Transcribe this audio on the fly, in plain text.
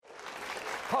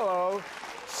Hello,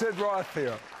 Sid Roth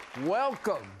here.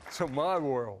 Welcome to my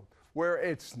world, where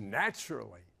it's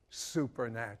naturally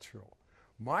supernatural.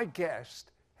 My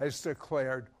guest has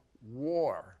declared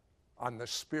war on the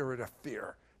spirit of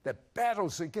fear that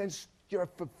battles against your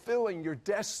fulfilling your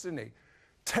destiny.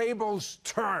 Tables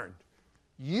turned.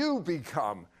 You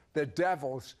become the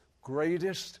devil's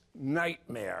greatest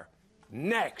nightmare.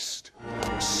 Next.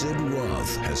 Sid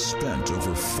Roth has spent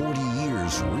over 40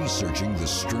 years researching the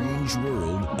strange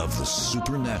world of the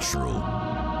supernatural.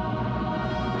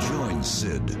 Join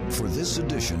Sid for this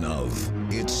edition of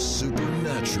It's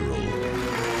Supernatural.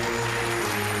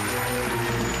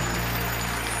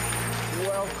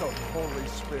 Welcome, Holy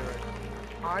Spirit.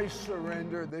 I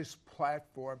surrender this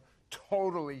platform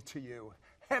totally to you.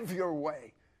 Have your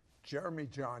way. Jeremy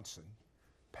Johnson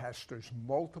pastors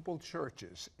multiple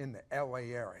churches in the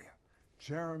LA area.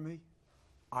 Jeremy,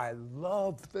 I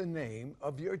love the name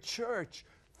of your church,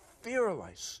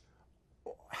 Fearless.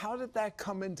 How did that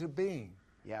come into being?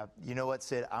 Yeah, you know what,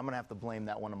 Sid? I'm going to have to blame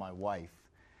that one on my wife.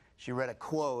 She read a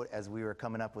quote as we were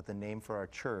coming up with the name for our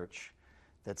church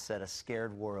that said, "A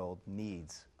scared world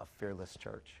needs a fearless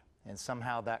church." And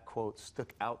somehow that quote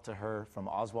stuck out to her from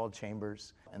Oswald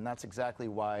Chambers. And that's exactly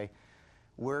why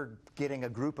we're getting a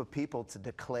group of people to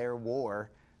declare war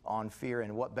on fear,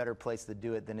 and what better place to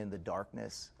do it than in the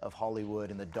darkness of Hollywood,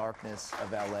 in the darkness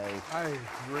of LA. I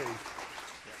agree.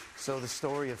 So the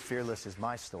story of Fearless is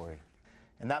my story.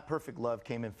 And that perfect love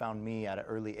came and found me at an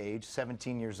early age.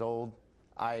 17 years old,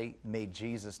 I made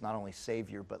Jesus not only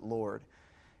Savior, but Lord.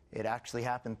 It actually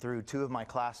happened through two of my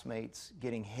classmates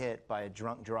getting hit by a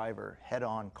drunk driver,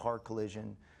 head-on car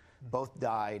collision. Both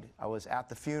died. I was at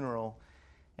the funeral,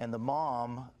 and the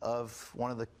mom of one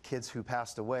of the kids who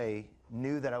passed away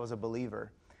knew that I was a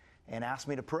believer and asked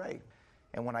me to pray.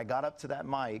 And when I got up to that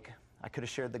mic, I could have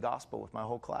shared the gospel with my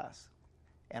whole class.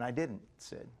 And I didn't,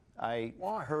 Sid. I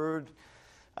heard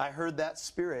that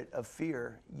spirit of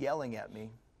fear yelling at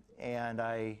me, and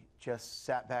I just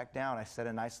sat back down. I said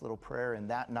a nice little prayer, and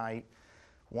that night,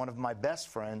 one of my best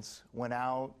friends went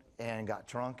out and got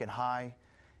drunk and high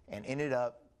and ended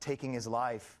up taking his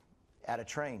life at a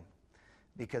train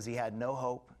because he had no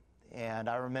hope. And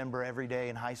I remember every day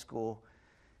in high school,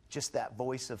 just that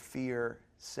voice of fear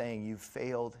saying, "You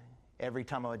failed." Every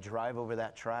time I would drive over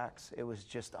that tracks, it was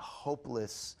just a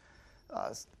hopeless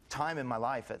time in my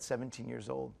life at 17 years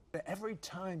old. Every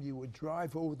time you would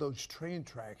drive over those train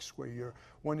tracks where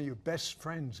one of your best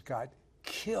friends got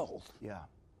killed,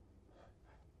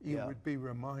 you would be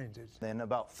reminded. Then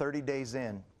about 30 days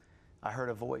in, I heard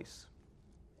a voice,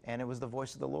 and it was the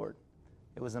voice of the Lord.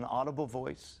 It was an audible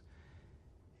voice,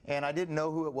 and I didn't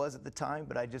know who it was at the time,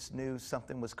 but I just knew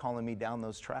something was calling me down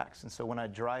those tracks. And so when I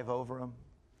drive over them,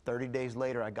 30 days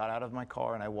later, I got out of my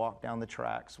car and I walked down the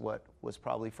tracks, what was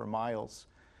probably for miles,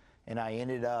 and I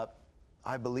ended up,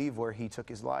 I believe, where he took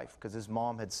his life, because his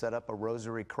mom had set up a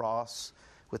rosary cross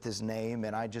with his name,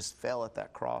 and I just fell at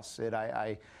that cross.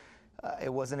 It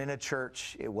wasn't in a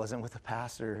church. It wasn't with a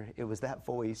pastor. It was that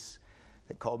voice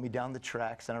that called me down the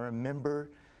tracks. And I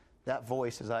remember that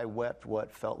voice as I wept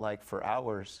what felt like for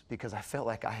hours, because I felt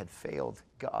like I had failed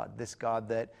God, this God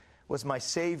that was my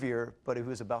Savior, but who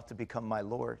was about to become my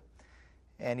Lord.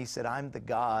 And he said, "I'm the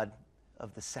God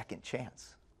of the second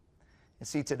chance." And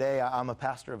see, today I'm a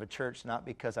pastor of a church, not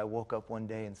because I woke up one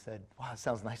day and said, "Wow, it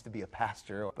sounds nice to be a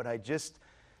pastor," but I just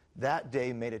that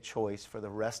day made a choice for the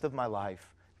rest of my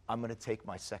life. I'm going to take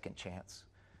my second chance.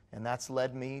 And that's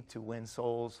led me to win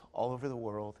souls all over the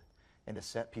world and to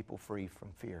set people free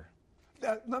from fear.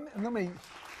 Let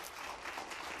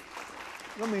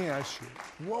me ask you,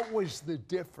 what was the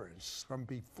difference from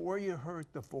before you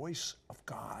heard the voice of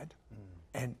God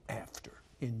and after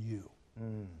in you?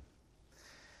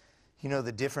 You know,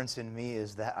 the difference in me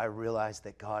is that I realized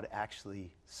that God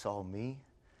actually saw me,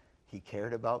 he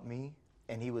cared about me,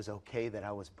 and he was okay that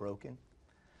I was broken,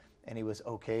 and he was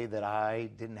okay that I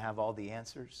didn't have all the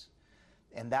answers.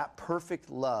 And that perfect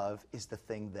love is the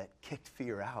thing that kicked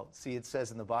fear out. See, it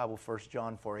says in the Bible, 1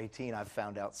 John 4:18, I've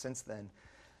found out since then,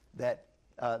 that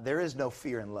there is no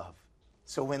fear in love.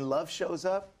 So when love shows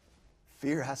up,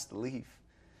 fear has to leave.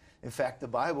 In fact, the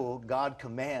Bible, God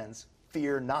commands,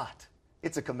 "Fear not."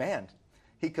 It's a command.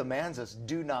 He commands us,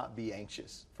 "Do not be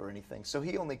anxious for anything." So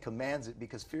he only commands it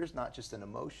because fear is not just an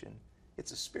emotion,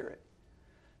 it's a spirit.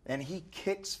 And he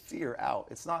kicks fear out.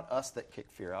 It's not us that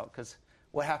kick fear out, because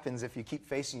what happens if you keep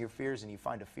facing your fears and you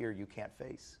find a fear you can't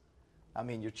face? I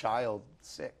mean, your child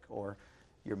sick or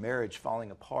your marriage falling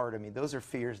apart. I mean, those are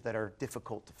fears that are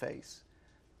difficult to face.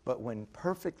 But when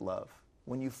perfect love,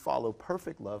 when you follow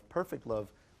perfect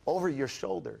love over your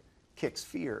shoulder kicks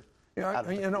fear,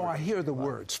 I hear the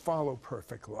words, follow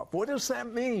perfect love. What does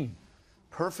that mean?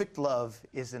 Perfect love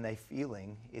isn't a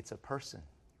feeling, it's a person.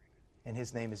 And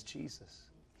his name is Jesus.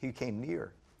 He came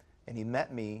near, and he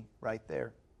met me right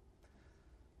there.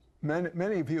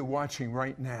 Many of you watching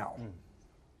right now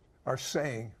are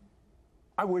saying,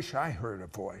 I wish I heard a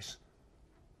voice.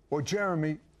 Well,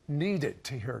 Jeremy needed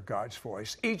to hear God's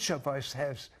voice. Each of us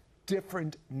has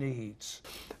different needs.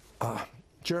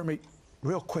 Jeremy,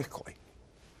 real quickly,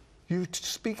 you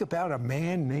speak about a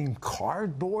man named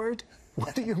Cardboard?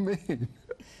 What do you mean?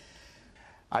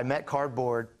 I met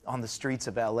Cardboard on the streets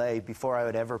of LA before I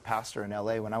would ever pastor in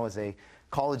LA. When I was a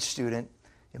college student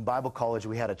in Bible college,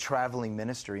 we had a traveling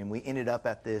ministry, and we ended up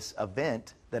at this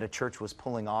event that a church was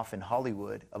pulling off in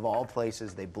Hollywood. Of all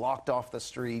places, they blocked off the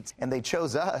streets, and they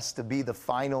chose us to be the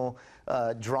final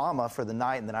drama for the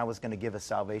night, and then I was going to give a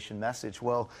salvation message.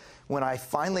 Well, when I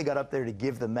finally got up there to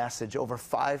give the message, over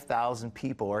 5,000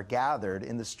 people are gathered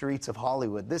in the streets of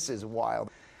Hollywood. This is wild.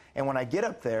 And when I get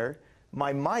up there,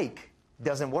 my mic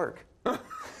doesn't work.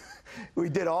 We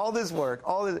did all this work,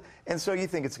 and so you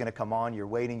think it's going to come on. You're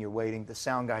waiting. The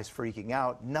sound guy's freaking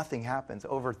out. Nothing happens.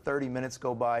 Over 30 minutes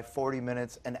go by, 40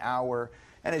 minutes, an hour,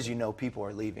 and as you know, people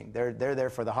are leaving. They're there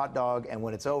for the hot dog, and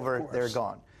when it's over, they're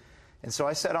gone. And so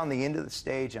I sat on the end of the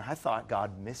stage, and I thought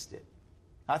God missed it.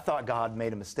 I thought God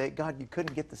made a mistake. God, you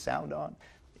couldn't get the sound on,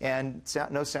 and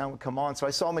no sound would come on. So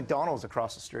I saw McDonald's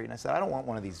across the street, and I said, I don't want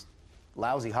one of these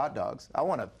lousy hot dogs. I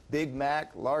want a Big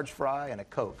Mac, large fry, and a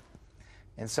Coke.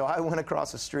 And so I went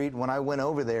across the street, and when I went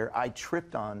over there, I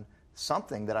tripped on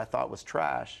something that I thought was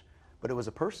trash, but it was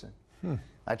a person.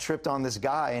 I tripped on this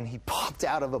guy, and he popped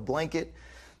out of a blanket,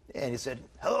 and he said,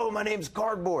 hello, my name's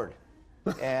Cardboard.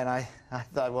 And I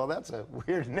thought, well, that's a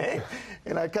weird name.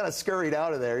 And I kind of scurried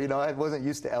out of there. You know, I wasn't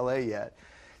used to L.A. yet.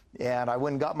 And I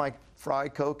went and got my fry,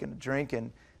 Coke, and a drink,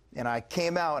 and I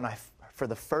came out, and I, for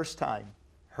the first time,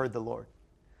 heard the Lord.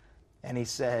 And he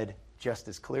said, just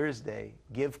as clear as day,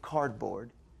 give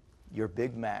Cardboard your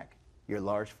Big Mac, your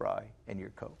large fry, and your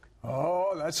Coke.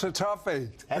 Oh, that's a toughie.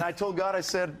 And I told God, I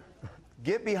said,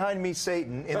 get behind me,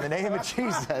 Satan, in the name of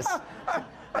Jesus.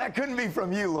 That couldn't be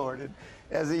from you, Lord. And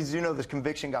as you know, this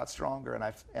conviction got stronger,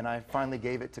 and I finally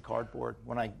gave it to Cardboard.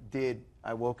 When I did,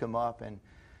 I woke him up, and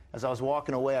as I was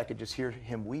walking away, I could just hear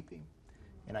him weeping.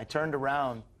 And I turned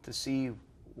around to see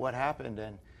what happened,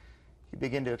 and he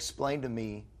began to explain to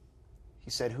me. He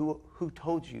said, who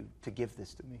told you to give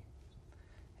this to me?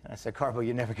 And I said, Cardboard,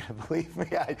 you're never going to believe me.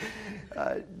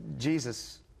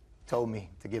 Jesus told me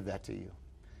to give that to you.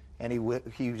 And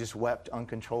he just wept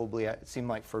uncontrollably. It seemed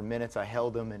like for minutes I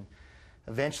held him. And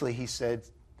eventually he said,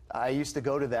 I used to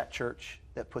go to that church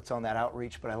that puts on that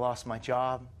outreach, but I lost my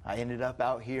job. I ended up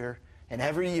out here. And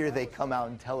every year they come out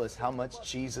and tell us how much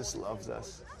Jesus loves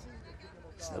us.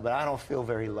 So, but I don't feel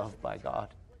very loved by God.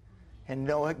 And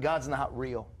know what? God's not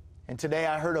real. And today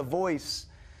I heard a voice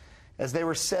as they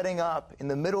were setting up in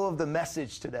the middle of the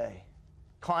message today.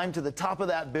 Climb to the top of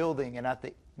that building, and at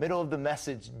the middle of the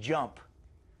message, jump.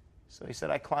 So he said,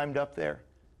 I climbed up there.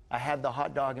 I had the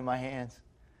hot dog in my hands.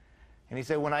 And he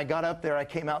said, when I got up there, I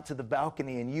came out to the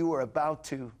balcony, and you were about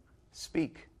to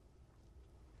speak.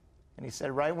 And he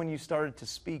said, right when you started to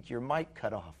speak, your mic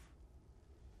cut off.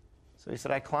 So he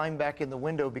said, I climbed back in the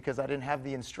window because I didn't have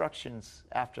the instructions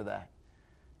after that.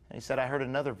 And he said, I heard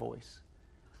another voice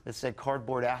that said,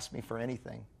 Cardboard, ask me for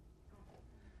anything.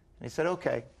 And he said,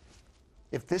 okay,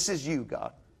 if this is you,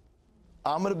 God,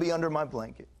 I'm going to be under my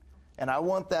blanket, and I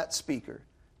want that speaker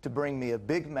to bring me a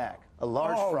Big Mac, a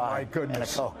large fry, and a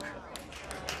Coke.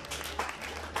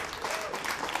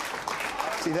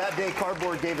 See, that day,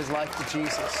 Cardboard gave his life to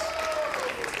Jesus.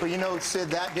 But you know, Sid,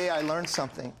 that day I learned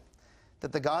something,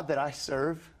 that the God that I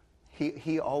serve,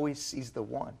 he always sees the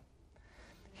one.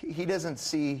 He doesn't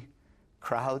see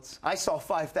crowds. I saw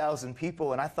 5,000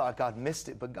 people, and I thought God missed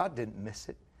it, but God didn't miss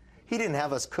it. He didn't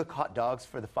have us cook hot dogs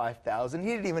for the 5,000. He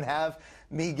didn't even have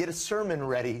me get a sermon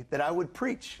ready that I would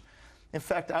preach. In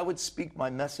fact, I would speak my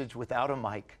message without a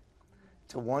mic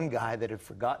to one guy that had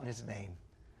forgotten his name.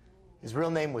 His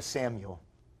real name was Samuel.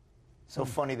 So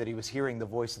funny that he was hearing the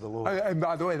voice of the Lord. And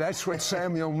by the way, that's what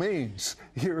Samuel means,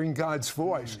 hearing God's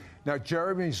voice. Now,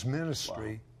 Jeremy's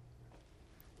ministry,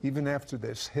 even after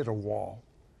this, hit a wall.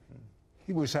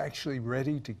 He was actually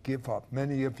ready to give up.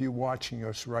 Many of you watching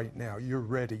us right now, you're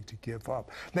ready to give up.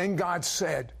 Then God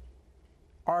said,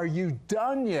 are you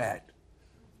done yet?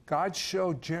 God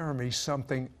showed Jeremy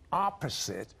something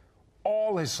opposite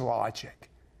all his logic,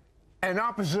 and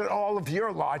opposite all of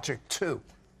your logic, too.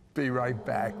 Be right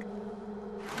back. We will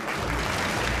be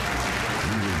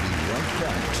right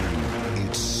back to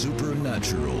It's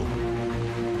Supernatural.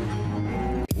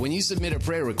 When you submit a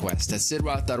prayer request at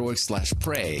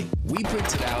sidroth.org/pray, we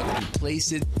print it out and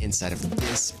place it inside of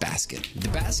this basket. The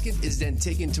basket is then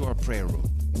taken to our prayer room,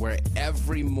 where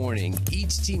every morning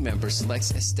each team member selects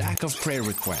a stack of prayer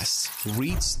requests,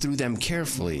 reads through them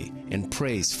carefully, and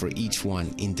prays for each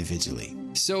one individually.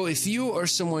 So if you or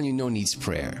someone you know needs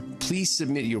prayer, please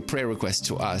submit your prayer request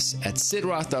to us at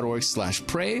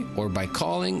sidroth.org/pray or by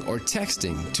calling or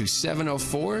texting to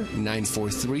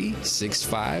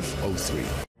 704-943-6503.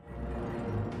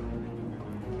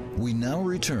 We now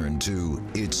return to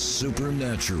It's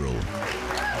Supernatural.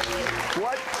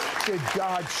 What did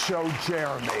God show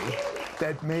Jeremy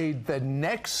that made the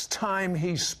next time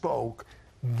he spoke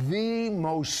the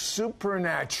most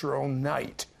supernatural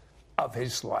night of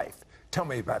his life? Tell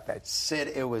me about that. Sid,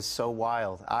 it was so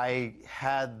wild. I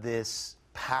had this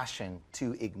passion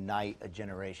to ignite a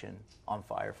generation on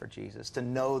fire for Jesus, to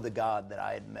know the God that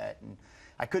I had met. And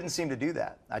I couldn't seem to do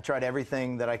that. I tried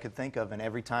everything that I could think of, and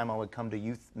every time I would come to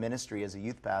youth ministry as a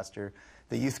youth pastor,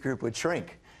 the youth group would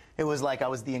shrink. It was like I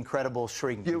was the incredible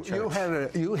shrinking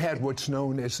church. You had what's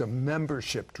known as a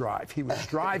membership drive. He was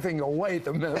driving away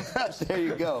the members. There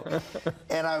you go.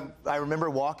 And I remember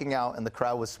walking out, and the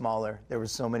crowd was smaller. There were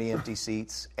so many empty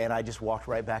seats, and I just walked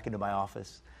right back into my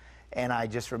office. And I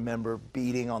just remember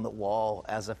beating on the wall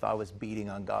as if I was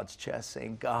beating on God's chest,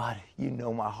 saying, God, you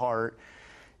know my heart.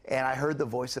 And I heard the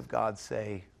voice of God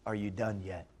say, are you done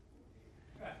yet?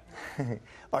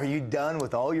 Are you done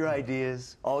with all your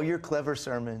ideas, all your clever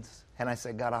sermons? And I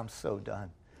said, God, I'm so done.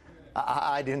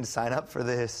 I didn't sign up for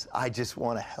this. I just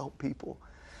want to help people.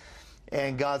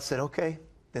 And God said, okay,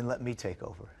 then let me take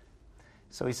over.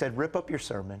 So he said, rip up your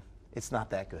sermon. It's not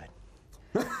that good.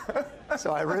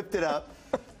 So I ripped it up.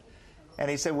 And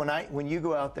he said, when you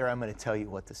go out there, I'm going to tell you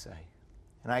what to say.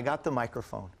 And I got the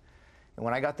microphone. And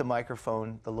when I got the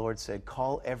microphone, the Lord said,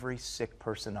 call every sick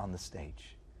person on the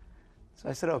stage. So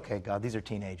I said, okay, God, these are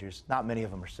teenagers. Not many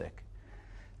of them are sick.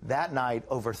 That night,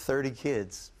 over 30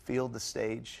 kids filled the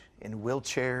stage in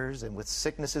wheelchairs and with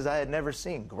sicknesses I had never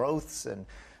seen, growths and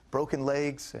broken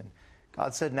legs. And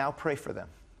God said, now pray for them.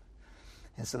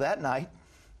 And so that night,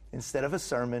 instead of a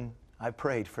sermon, I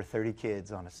prayed for 30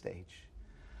 kids on a stage.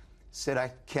 Sid,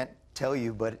 I can't tell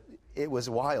you, but it was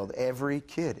wild. Every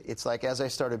kid. It's like as I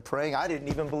started praying, I didn't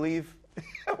even believe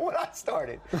when I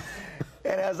started.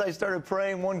 And as I started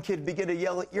praying, one kid began to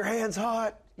yell, your hand's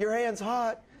hot, your hand's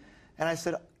hot. And I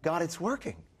said, God, it's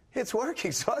working. It's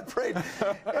working. So I prayed.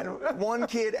 And one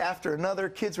kid after another,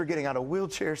 kids were getting out of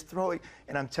wheelchairs, throwing.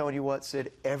 And I'm telling you what,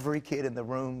 Sid, every kid in the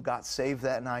room got saved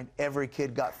that night. Every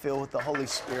kid got filled with the Holy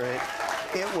Spirit.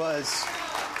 It was,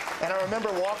 and I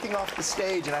remember walking off the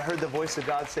stage and I heard the voice of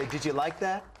God say, did you like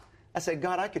that? I said,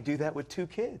 God, I could do that with 2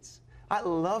 kids. I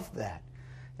love that.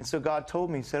 And so God told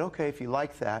me, he said, okay, if you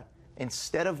like that,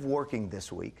 instead of working this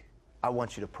week, I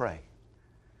want you to pray.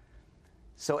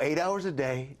 So 8 hours a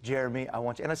day, Jeremy, I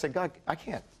want you. And I said, God, I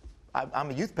can't. I'm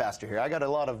a youth pastor here. I got a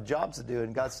lot of jobs to do.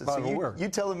 And God said, so you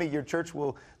telling me your church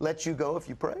will let you go if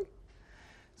you pray?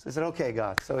 So I said, okay,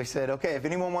 God. So he said, okay, if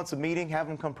anyone wants a meeting, have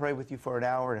them come pray with you for an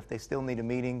hour. And if they still need a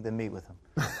meeting, then meet with them.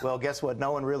 Well, guess what?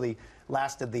 No one really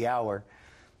lasted the hour.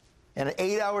 And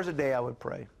 8 hours a day, I would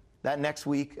pray. That next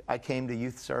week, I came to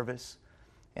youth service.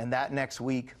 And that next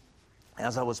week,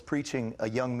 as I was preaching, a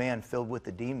young man filled with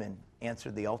a demon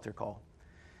answered the altar call.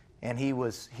 And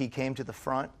he came to the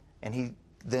front, and he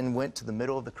then went to the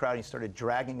middle of the crowd, and he started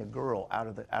dragging a girl out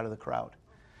of the crowd.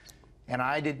 And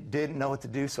I didn't know what to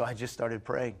do, so I just started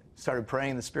praying. Started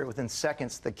praying in the Spirit. Within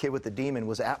seconds, the kid with the demon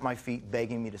was at my feet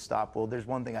begging me to stop. Well, there's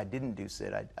one thing I didn't do,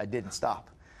 Sid. I didn't stop.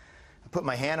 I put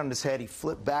my hand on his head. He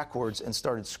flipped backwards and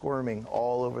started squirming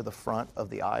all over the front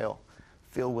of the aisle,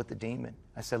 filled with the demon.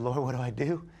 I said, Lord, what do I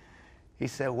do? He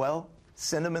said, well,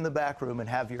 send him in the back room and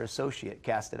have your associate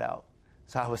cast it out.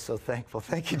 So I was so thankful.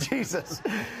 Thank you, Jesus.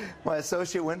 My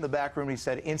associate went in the back room. And he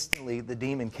said, instantly, the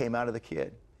demon came out of the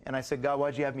kid. And I said, God,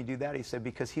 why'd you have me do that? He said,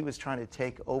 because he was trying to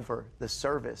take over the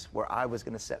service where I was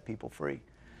going to set people free.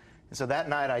 And so that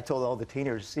night, I told all the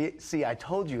teenagers, see, I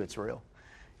told you it's real.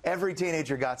 Every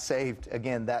teenager got saved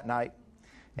again that night.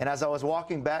 And as I was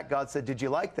walking back, God said, did you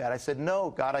like that? I said, no,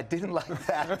 God, I didn't like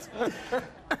that.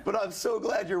 But I'm so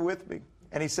glad you're with me.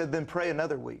 And he said, then pray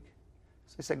another week.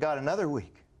 So I said, God, another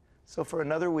week. So for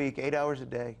another week, 8 hours a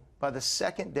day. By the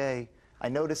second day, I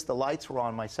noticed the lights were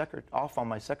on off on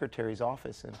my secretary's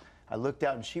office, and I looked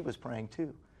out and she was praying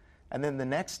too. And then the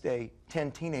next day, 10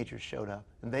 teenagers showed up,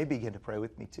 and they began to pray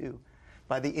with me too.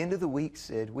 By the end of the week,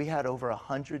 Sid, we had over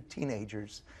 100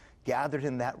 teenagers gathered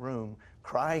in that room,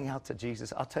 crying out to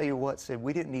Jesus. I'll tell you what, Sid,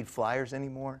 we didn't need flyers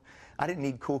anymore. I didn't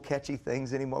need cool, catchy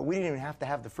things anymore. We didn't even have to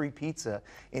have the free pizza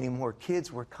anymore.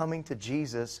 Kids were coming to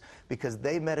Jesus because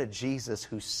they met a Jesus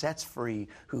who sets free,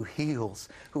 who heals,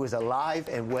 who is alive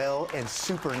and well and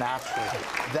supernatural.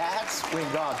 That's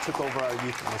when God took over our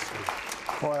youth ministry.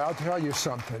 Boy, I'll tell you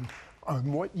something.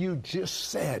 On what you just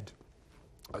said,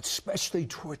 especially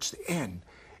towards the end,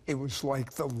 it was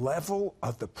like the level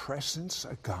of the presence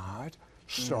of God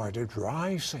started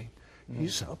rising.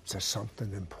 He's up to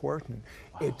something important.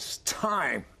 Wow. It's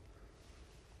time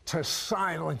to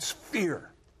silence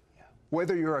fear. Yeah.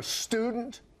 Whether you're a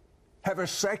student, have a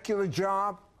secular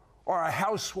job, or a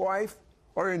housewife,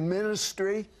 or in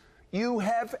ministry, you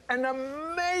have an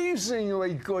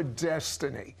amazingly good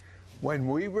destiny. When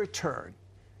we return,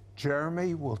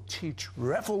 Jeremy will teach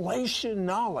revelation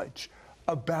knowledge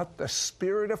about the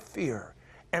spirit of fear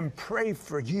and pray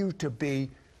for you to be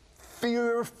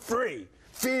fear-free,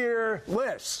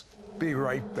 fearless. Be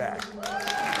right back. We will be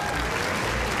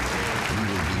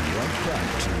right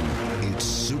back to It's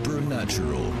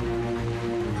Supernatural.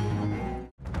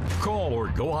 Call or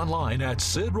go online at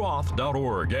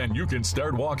sidroth.org and you can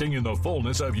start walking in the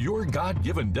fullness of your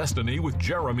God-given destiny with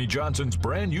Jeremy Johnson's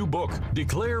brand new book,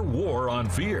 Declare War on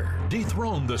Fear.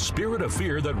 Dethrone the spirit of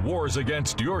fear that wars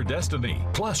against your destiny.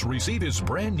 Plus, receive his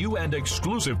brand new and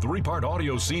exclusive 3-part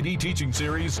audio CD teaching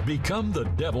series, Become the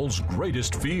Devil's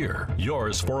Greatest Fear.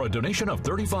 Yours for a donation of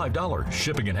 $35.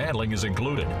 Shipping and handling is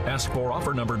included. Ask for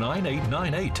offer number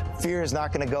 9898. Fear is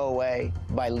not going to go away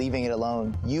by leaving it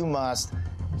alone. You must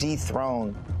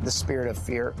dethrone the spirit of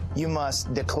fear. You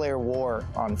must declare war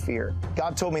on fear.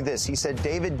 God told me this. He said,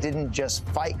 David didn't just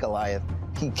fight Goliath,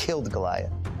 he killed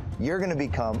Goliath. You're going to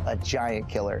become a giant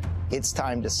killer. It's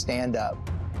time to stand up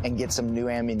and get some new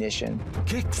ammunition.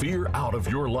 Kick fear out of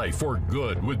your life for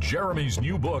good with Jeremy's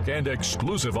new book and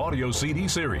exclusive audio CD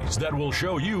series that will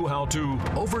show you how to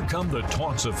overcome the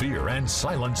taunts of fear and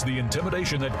silence the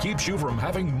intimidation that keeps you from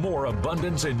having more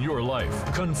abundance in your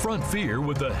life. Confront fear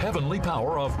with the heavenly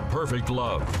power of perfect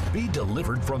love. Be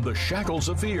delivered from the shackles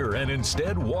of fear and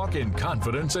instead walk in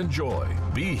confidence and joy.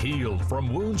 Be healed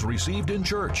from wounds received in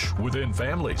church, within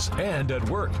families, and at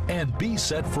work. And be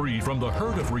set free from the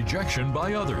hurt of rejection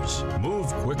by others. Move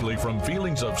quickly from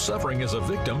feelings of suffering as a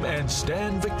victim and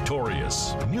stand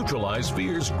victorious. Neutralize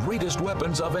fear's greatest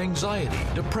weapons of anxiety,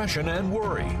 depression, and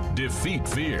worry. Defeat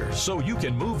fear so you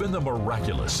can move in the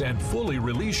miraculous and fully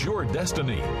release your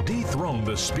destiny. Dethrone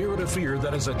the spirit of fear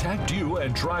that has attacked you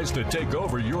and tries to take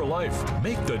over your life.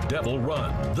 Make the devil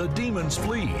run, the demons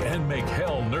flee, and make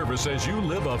hell nervous as you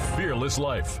live a fearless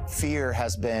life. Fear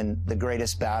has been the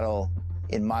greatest battle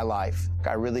in my life.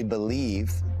 I really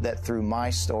believe that through my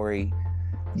story,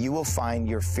 you will find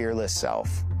your fearless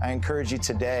self. I encourage you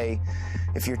today,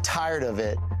 if you're tired of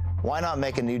it, why not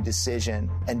make a new decision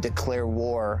and declare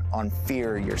war on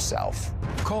fear yourself?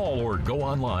 Call or go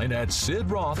online at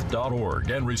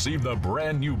sidroth.org and receive the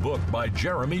brand new book by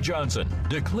Jeremy Johnson,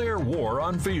 Declare War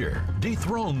on Fear.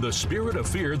 Dethrone the spirit of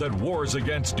fear that wars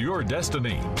against your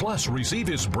destiny. Plus, receive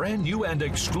his brand new and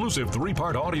exclusive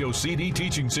 3-part audio CD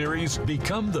teaching series,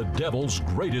 Become the Devil's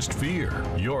Greatest Fear.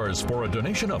 Yours for a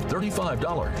donation of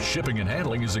 $35. Shipping and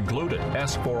handling is included.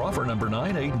 Ask for offer number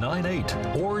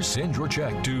 9898 or send your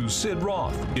check to Sid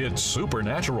Roth. It's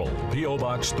Supernatural. P.O.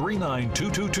 Box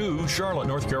 39222, Charlotte,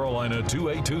 North Carolina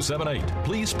 28278.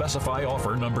 Please specify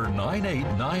offer number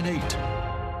 9898.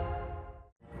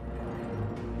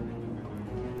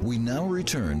 We now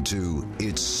return to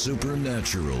It's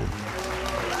Supernatural.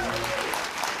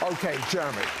 Okay,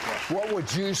 Jeremy, what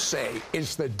would you say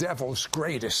is the devil's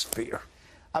greatest fear?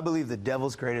 I believe the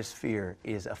devil's greatest fear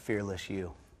is a fearless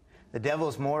you. The devil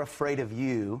is more afraid of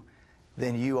you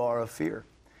than you are of fear.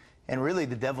 And really,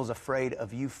 the devil's afraid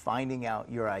of you finding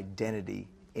out your identity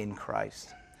in Christ.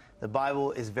 The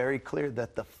Bible is very clear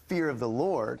that the fear of the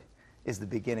Lord is the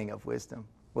beginning of wisdom.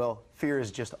 Well, fear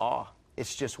is just awe.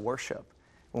 It's just worship.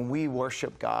 When we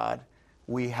worship God,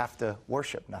 we have to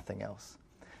worship nothing else.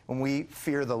 When we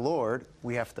fear the Lord,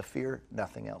 we have to fear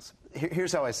nothing else.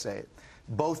 Here's how I say it.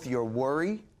 Both your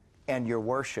worry and your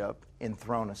worship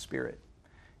enthrone a spirit.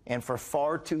 And for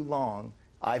far too long,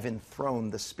 I've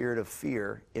enthroned the spirit of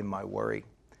fear in my worry.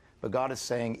 But God is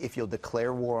saying, if you'll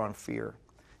declare war on fear,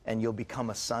 and you'll become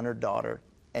a son or daughter,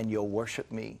 and you'll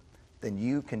worship me, then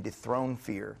you can dethrone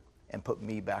fear and put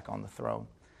me back on the throne.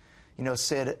 You know,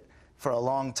 Sid, for a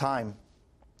long time,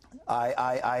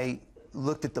 I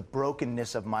looked at the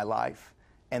brokenness of my life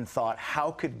and thought,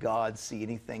 how could God see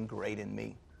anything great in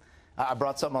me? I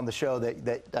brought something on the show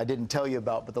that I didn't tell you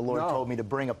about, but the Lord told me to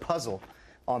bring a puzzle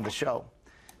on the show.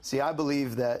 See, I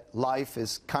believe that life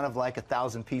is kind of like a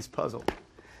 1,000-piece puzzle.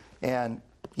 And,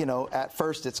 you know, at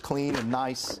first it's clean and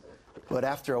nice, but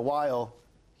after a while,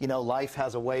 you know, life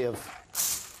has a way of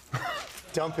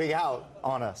dumping out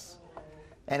on us.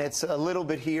 And it's a little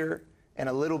bit here and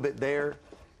a little bit there.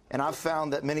 And I've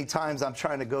found that many times I'm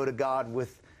trying to go to God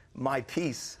with my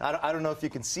peace. I don't know if you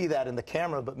can see that in the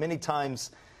camera, but many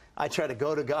times I try to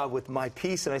go to God with my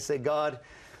peace, and I say, God,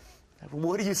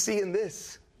 what do you see in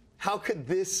this? How could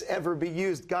this ever be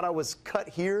used? God, I was cut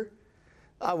here.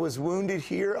 I was wounded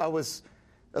here. I was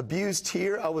abused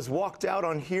here. I was walked out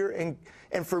on here.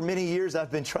 And for many years,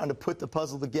 I've been trying to put the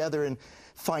puzzle together and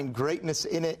find greatness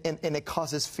in it. And it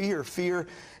causes fear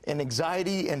and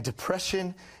anxiety and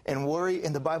depression and worry.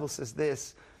 And the Bible says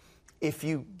this: if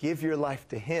you give your life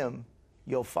to Him,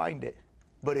 you'll find it.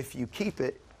 But if you keep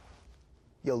it,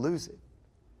 you'll lose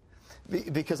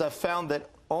it. Because I've found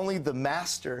that only the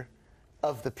master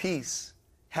of the piece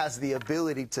has the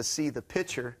ability to see the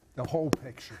picture, the whole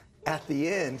picture, at the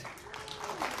end,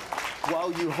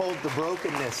 while you hold the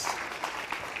brokenness.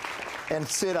 And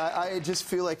Sid, I just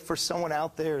feel like for someone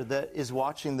out there that is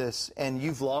watching this and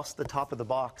you've lost the top of the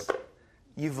box,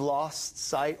 you've lost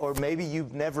sight, or maybe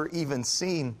you've never even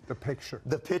seen the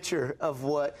picture of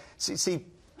what, see,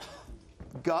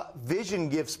 God, vision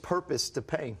gives purpose to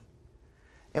pain.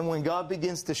 And when God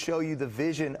begins to show you the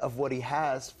vision of what He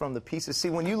has from the pieces, see,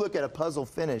 when you look at a puzzle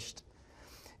finished,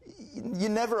 you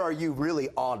never are you really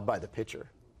awed by the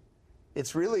picture.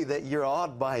 It's really that you're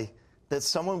awed by that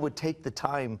someone would take the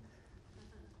time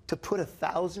to put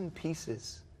 1,000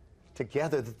 pieces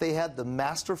together, that they had the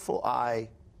masterful eye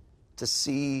to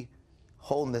see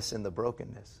wholeness in the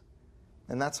brokenness.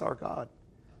 And that's our God.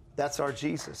 That's our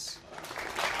Jesus.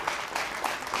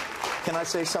 Can I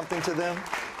say something to them?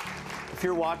 If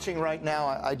you're watching right now,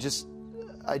 I just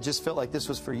felt like this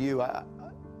was for you.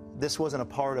 This wasn't a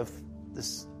part of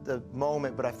the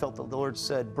moment, but I felt the Lord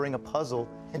said, bring a puzzle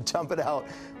and dump it out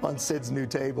on Sid's new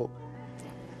table.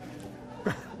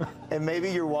 And maybe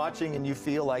you're watching and you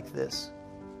feel like this,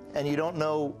 and you don't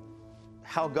know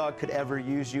how God could ever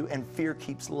use you, and fear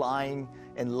keeps lying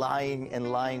and lying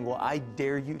and lying. Well, I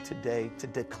dare you today to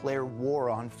declare war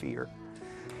on fear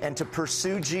and to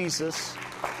pursue Jesus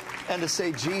and to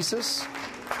say, Jesus,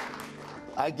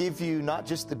 I give you not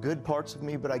just the good parts of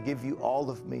me, but I give you all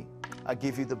of me. I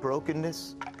give you the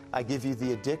brokenness. I give you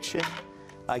the addiction.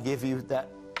 I give you that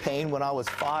pain when I was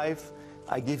 5.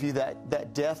 I give you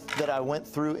that death that I went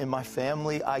through in my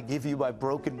family. I give you my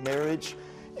broken marriage.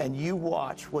 And you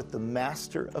watch what the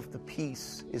master of the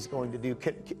piece is going to do.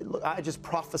 Look, I just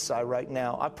prophesy right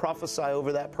now. I prophesy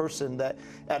over that person that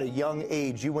at a young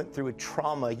age you went through a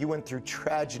trauma, you went through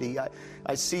tragedy.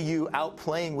 I see you out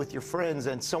playing with your friends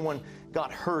and someone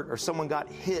got hurt or someone got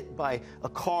hit by a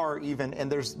car even, and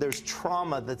there's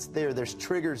trauma that's there. There's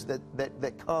triggers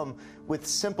that come with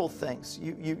simple things.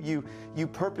 You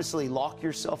purposely lock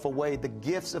yourself away. The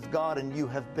gifts of God in you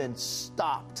have been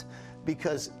stopped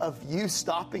because of you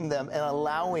stopping them and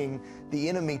allowing the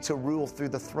enemy to rule through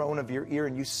the throne of your ear,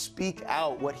 and you speak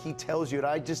out what he tells you. And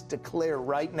I just declare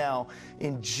right now,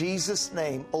 in Jesus'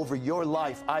 name, over your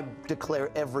life, I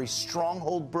declare every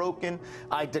stronghold broken.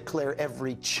 I declare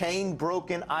every chain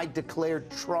broken. I declare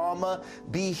trauma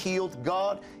be healed.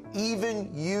 God,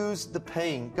 even use the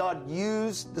pain. God,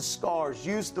 use the scars,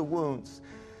 use the wounds.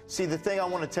 See, the thing I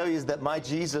want to tell you is that my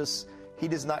Jesus, He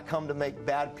does not come to make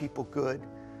bad people good,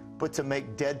 but to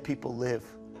make dead people live.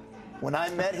 When I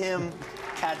met Him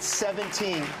at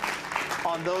 17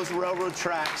 on those railroad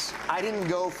tracks, I didn't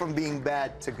go from being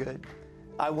bad to good.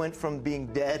 I went from being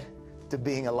dead to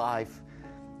being alive.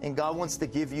 And God wants to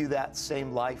give you that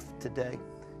same life today.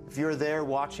 If you're there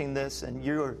watching this and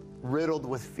you're riddled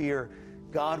with fear,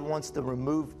 God wants to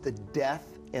remove the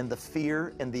death and the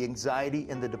fear and the anxiety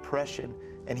and the depression,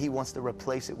 and He wants to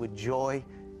replace it with joy,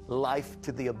 life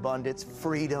to the abundance,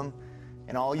 freedom.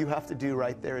 And all you have to do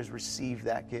right there is receive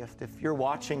that gift. If you're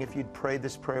watching, if you'd pray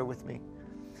this prayer with me.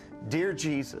 Dear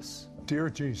Jesus. Dear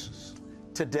Jesus.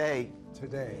 Today.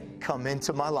 Come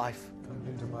into my life. Come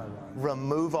into my life.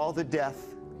 Remove all the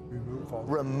death.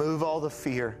 Remove all the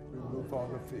fear. Remove all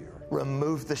the fear.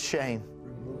 Remove the shame.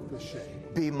 Remove the shame.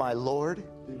 Be my Lord.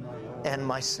 Be my Lord. And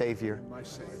my Savior. My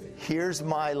Savior. Here's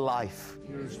my life.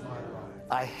 Here's my life.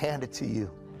 I hand it to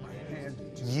you. I hand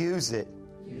it to you. Use it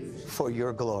for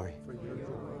your glory.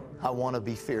 I want to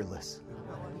be fearless.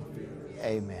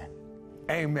 Amen.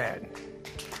 Amen.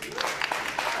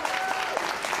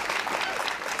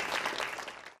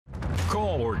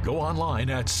 Call or go online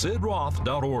at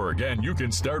sidroth.org, and you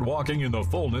can start walking in the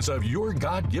fullness of your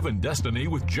God-given destiny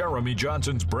with Jeremy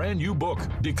Johnson's brand new book,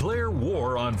 Declare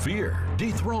War on Fear.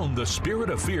 Dethrone the spirit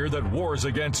of fear that wars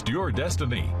against your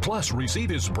destiny. Plus, receive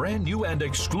his brand new and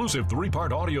exclusive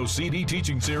 3-part audio CD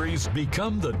teaching series,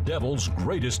 Become the Devil's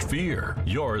Greatest Fear.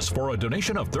 Yours for a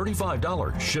donation of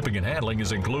 $35. Shipping and handling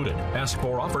is included. Ask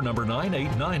for offer number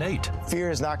 9898.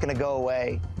 Fear is not going to go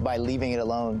away by leaving it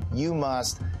alone. You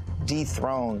must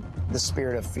dethrone the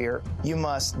spirit of fear. You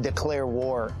must declare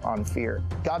war on fear.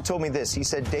 God told me this. He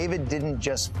said David didn't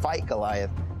just fight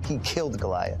Goliath, he killed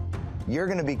Goliath. You're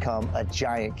going to become a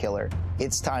giant killer.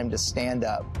 It's time to stand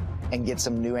up and get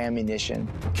some new ammunition.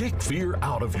 Kick fear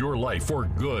out of your life for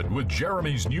good with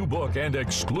Jeremy's new book and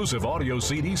exclusive audio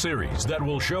CD series that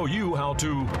will show you how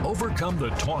to overcome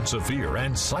the taunts of fear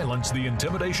and silence the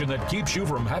intimidation that keeps you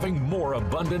from having more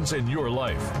abundance in your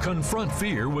life. Confront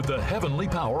fear with the heavenly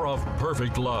power of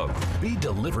perfect love. Be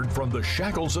delivered from the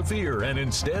shackles of fear and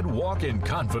instead walk in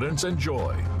confidence and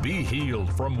joy. Be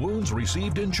healed from wounds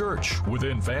received in church,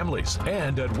 within families,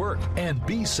 and at work. And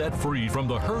be set free from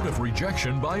the hurt of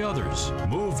rejection by others.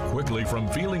 Move quickly from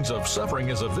feelings of suffering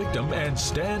as a victim and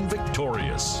stand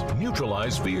victorious.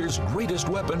 Neutralize fear's greatest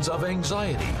weapons of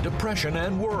anxiety, depression,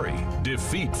 and worry.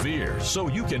 Defeat fear so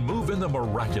you can move in the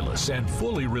miraculous and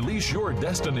fully release your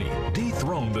destiny.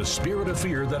 Dethrone the spirit of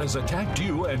fear that has attacked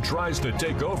you and tries to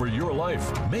take over your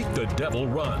life. Make the devil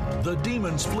run, the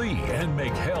demons flee, and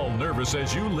make hell nervous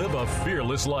as you live a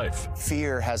fearless life.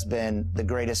 Fear has been the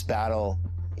greatest battle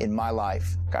in my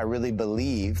life. I really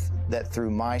believe that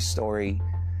through my story,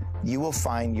 you will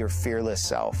find your fearless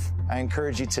self. I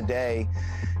encourage you today,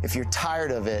 if you're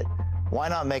tired of it, why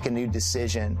not make a new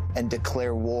decision and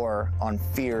declare war on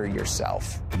fear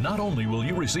yourself? Not only will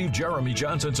you receive Jeremy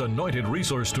Johnson's anointed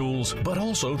resource tools, but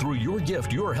also through your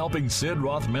gift, you're helping Sid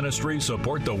Roth Ministries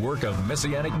support the work of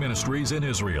Messianic Ministries in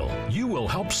Israel. You will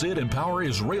help Sid empower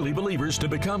Israeli believers to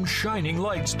become shining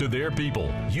lights to their people.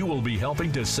 You will be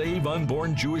helping to save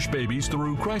unborn Jewish babies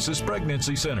through crisis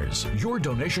pregnancy centers. Your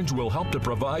donations will help to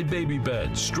provide baby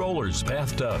beds, strollers,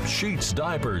 bathtubs, sheets,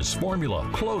 diapers, formula,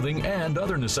 clothing, and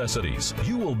other necessities.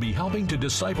 You will be helping to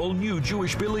disciple new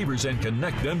Jewish believers and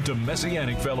connect them to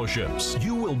Messianic fellowships.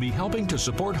 You will be helping to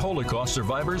support Holocaust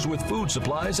survivors with food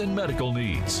supplies and medical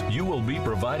needs. You will be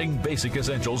providing basic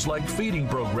essentials like feeding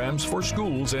programs for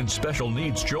schools and special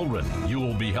needs children. You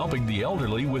will be helping the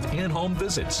elderly with in-home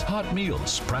visits, hot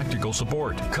meals, practical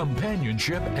support,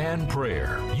 companionship, and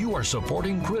prayer. You are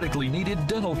supporting critically needed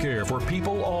dental care for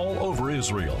people all over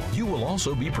Israel. You will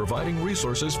also be providing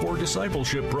resources for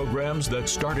discipleship programs that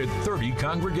started 30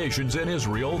 congregations in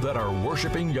Israel that are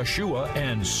worshiping Yeshua,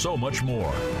 and so much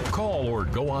more. Call or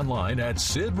go online at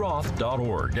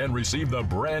sidroth.org and receive the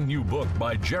brand new book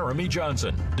by Jeremy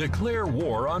Johnson, Declare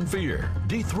War on Fear.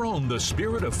 Dethrone the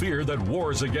spirit of fear that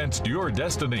wars against your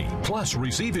destiny. Plus,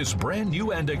 receive his brand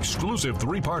new and exclusive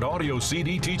 3-part audio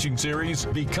CD teaching series,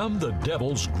 Become the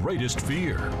Devil's Greatest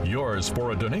Fear. Yours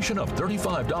for a donation of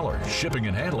 $35. Shipping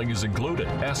and handling is included.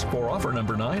 Ask for offer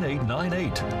number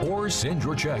 9898 or send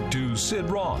your check to Sid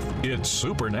Roth. It's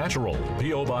Supernatural.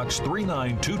 P.O. Box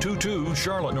 39222,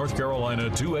 Charlotte, North Carolina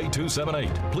 28278.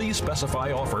 Please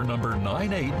specify offer number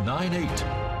 9898.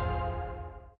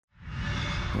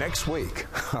 Next week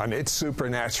on It's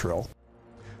Supernatural.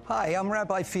 Hi, I'm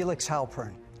Rabbi Felix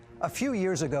Halpern. A few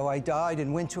years ago, I died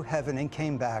and went to heaven and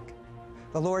came back.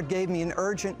 The Lord gave me an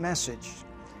urgent message.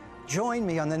 Join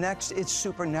me on the next It's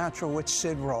Supernatural with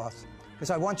Sid Roth, because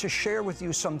I want to share with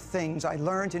you some things I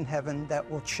learned in heaven that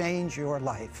will change your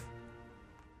life.